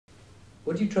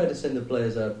What do you try to send the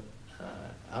players out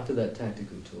after that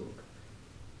tactical talk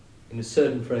in a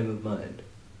certain frame of mind?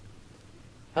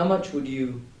 How much would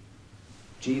you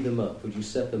G them up? Would you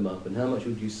set them up? And how much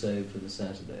would you save for the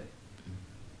Saturday?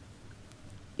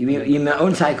 You mean my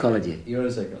own psychology? Your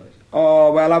own psychology.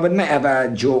 Oh, well, I would might have a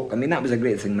joke. I mean, that was a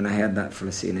great thing when I heard that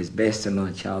fella saying his best to know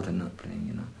a Charlton not playing,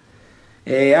 you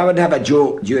know. I would have a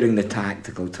joke during the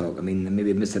tactical talk. I mean,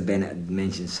 maybe Mr. Bennett had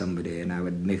mentioned somebody and I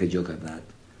would make a joke of that.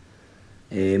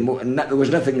 There was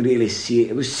nothing really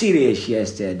serious. It was serious,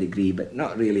 yes, to a degree, but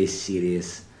not really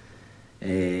serious.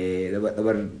 They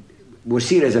were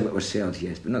serious about ourselves,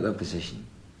 yes, but not the opposition.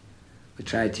 We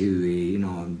tried to,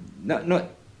 not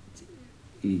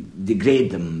degrade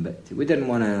them, but we didn't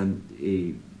want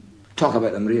to talk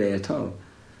about them really at all.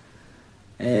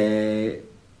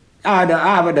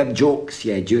 I would have jokes,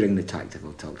 yeah, during the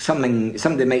tactical talk.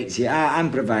 Somebody might say, I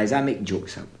improvise, I make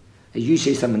jokes up. As you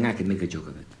say something, I can make a joke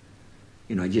of it.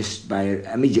 You know, just by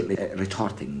immediately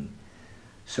retorting.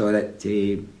 So that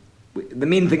the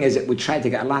main thing is that we try to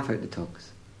get a laugh out of the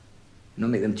talks. Not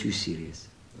make them too serious.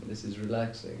 This is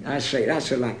relaxing. That's right,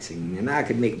 that's relaxing. And I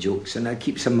could make jokes, and I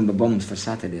keep some of my bombs for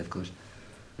Saturday, of course.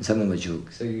 And some of my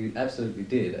jokes. So you absolutely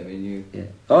did, I mean, you... Yeah.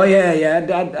 Oh,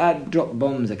 yeah, I'd drop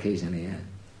bombs occasionally, yeah.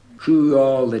 Through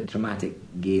all the traumatic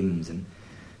games and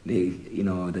the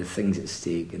things at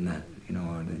stake and that,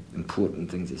 the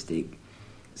important things at stake.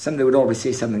 Somebody would always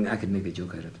say something I could make a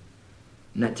joke out of.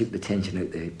 And that took the tension out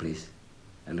of the place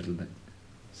a little bit.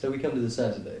 So we come to the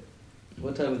Saturday.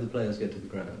 What time would the players get to the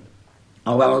ground?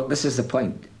 Oh, well, this is the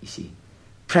point, you see.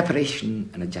 Preparation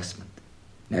and adjustment.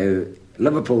 Now,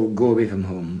 Liverpool go away from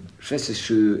home. This is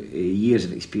through years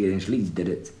of experience. Leeds did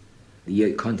it.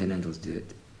 The Continentals do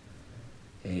it.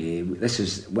 This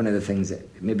is one of the things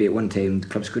that maybe at one time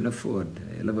clubs couldn't afford.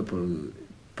 Liverpool,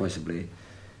 possibly.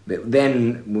 But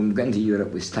then, when we got into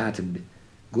Europe, we started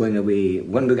going away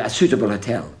when we got a suitable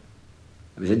hotel.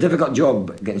 It was a difficult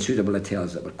job getting suitable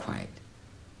hotels that were quiet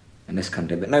in this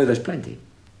country, but now there's plenty.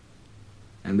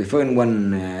 And we found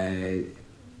one,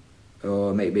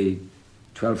 maybe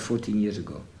 12, 14 years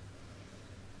ago.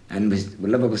 And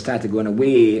Liverpool started going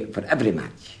away for every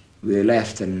match. We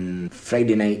left on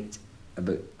Friday night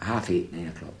about 8:30, 9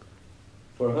 o'clock.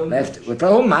 For a home match? For a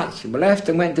home match. We left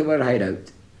and went to our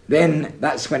hideout. Then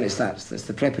that's when it starts. That's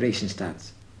the preparation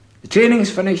starts. The training's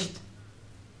finished.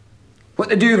 What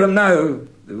they do from now,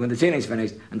 when the training's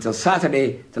finished, until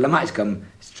Saturday, till the match comes,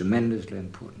 is tremendously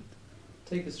important.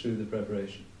 Take us through the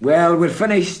preparation. Well, we're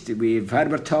finished. We've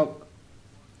had our talk.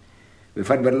 We've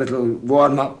had our little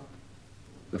warm-up.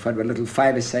 We've had our little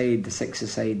 5-a-side, the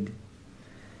 6-a-side.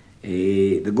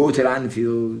 They go to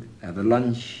Anfield, have a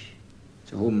lunch.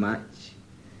 It's a home match.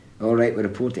 All right, we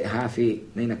report at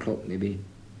 8:30, 9 o'clock maybe.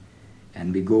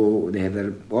 And we go, they have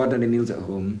their ordinary meals at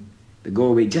home. They go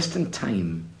away just in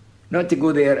time, not to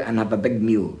go there and have a big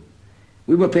meal.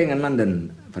 We were playing in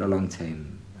London for a long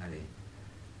time, Harry.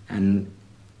 And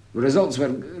the results were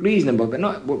reasonable, but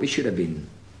not what we should have been.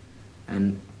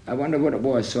 And I wonder what it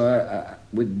was. So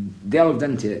we delved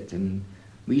into it, and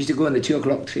we used to go on the 2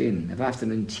 o'clock train, have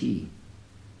afternoon tea,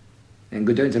 and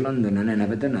go down to London and then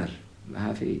have a dinner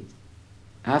at 8:30.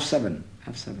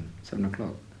 7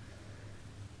 o'clock.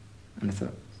 And I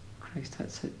thought, Christ,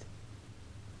 that's it.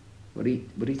 We're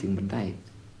eating, we're diet.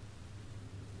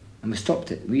 And we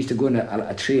stopped it. We used to go on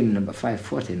a train about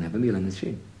 5:40 and have a meal on the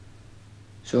train.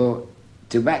 So,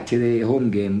 back to the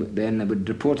home game, then I would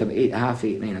report about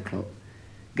 8:30, 9 o'clock.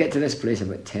 Get to this place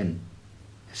about 10.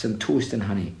 Have some toast and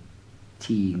honey,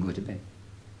 tea, and go to bed.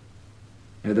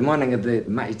 Now, the morning of the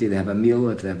match day, they have a meal.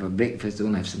 If they have a breakfast, they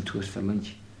only have some toast for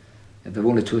lunch. If they've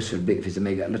only toast for breakfast, they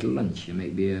might get a little lunch. It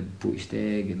might be a poached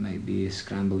egg, it might be a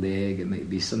scrambled egg, it might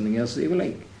be something else they would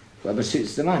like, whatever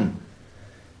suits the man.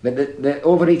 But the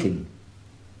overeating,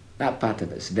 that part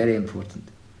of it is very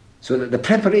important. So that the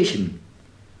preparation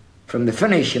from the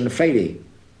finish on the Friday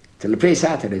till the play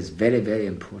Saturday is very, very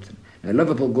important. Now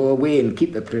Liverpool go away and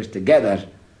keep the players together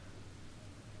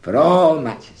for all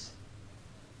matches.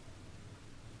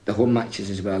 The home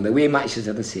matches as well. The away matches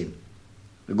are the same.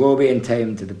 We go away in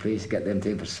time to the place, get them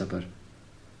time for supper,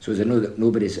 so as I know that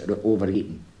nobody's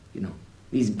overeating.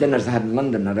 These dinners I had in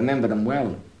London, I remember them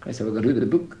well. Christ, I was going through the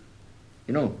book.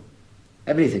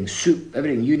 Everything, soup,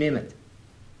 everything, you name it.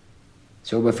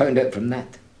 So we found out from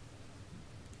that.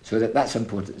 So that's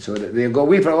important. So that they go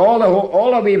away for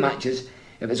all away matches.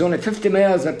 If it's only 50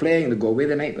 miles they're playing, they go away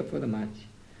the night before the match.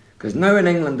 Because now in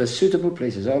England there's suitable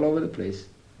places all over the place.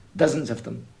 Dozens of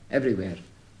them, everywhere.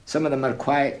 Some of them are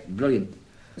quiet, brilliant.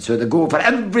 So they go for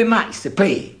every match to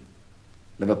play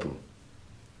Liverpool.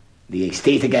 They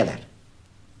stay together.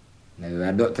 Now,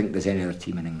 I don't think there's any other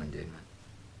team in England doing that.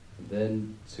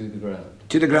 Then to the ground.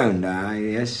 To the ground,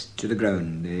 yes, to the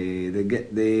ground.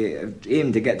 They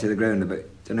aim to get to the ground about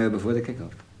an hour before the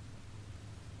kick-off.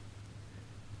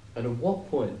 And at what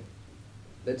point,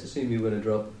 let's assume you were going to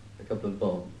drop a couple of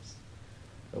bombs,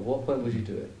 at what point would you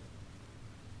do it?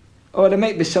 Oh, there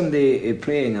might be somebody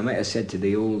praying. I might have said to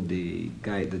the old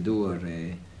guy at the door,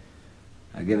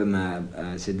 I give him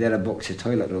I said, there are a box of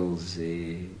toilet rolls,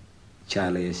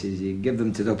 Charlie. I says, you give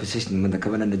them to the opposition when they're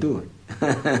coming in the door.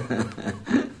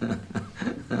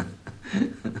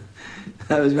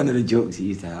 That was one of the jokes he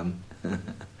used to have.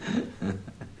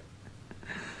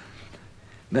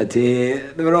 But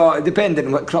they were all depending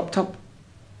on what cropped up.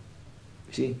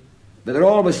 You see, but there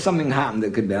always something happened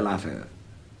that could be a laugh out.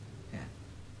 Yeah.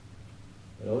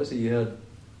 But obviously, you had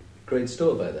great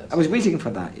store by that. I was waiting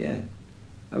for that. Yeah,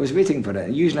 I was waiting for it.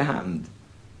 It usually happened.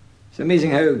 It's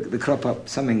amazing how the crop up,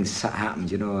 something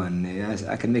happens, you know, and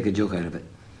I can make a joke out of it.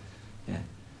 Yeah.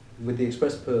 With the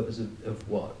express purpose of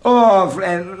what? Oh, of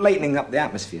lightening up the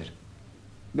atmosphere.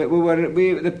 But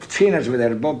the trainers were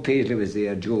there. Bob Paisley was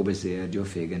there, Joe was there, Joe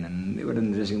Fagan, and they were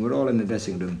in the dressing room. We were all in the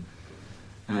dressing room,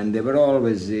 and they were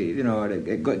always, you know,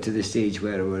 it got to the stage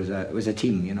where it was a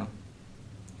team, you know.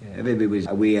 Yeah, everybody was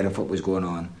aware of what was going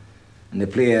on, and the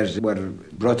players were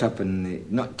brought up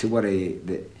and not to worry,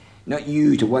 not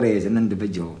you to worry as an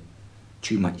individual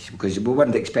too much, because we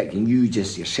weren't expecting you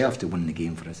just yourself to win the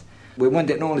game for us. We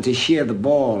wanted not only to share the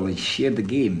ball and share the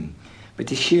game, but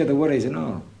to share the worries and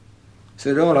all.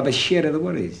 So they'd all have a share of the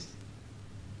worries.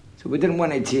 So we didn't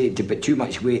want it to put too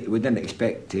much weight. We didn't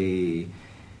expect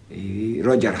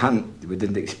Roger Hunt. We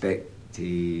didn't expect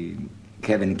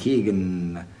Kevin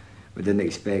Keegan. We didn't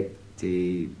expect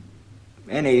any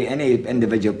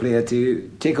individual player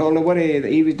to take all the worry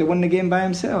that he was to win the game by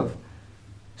himself.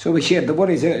 So we shared the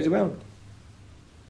worries out as well.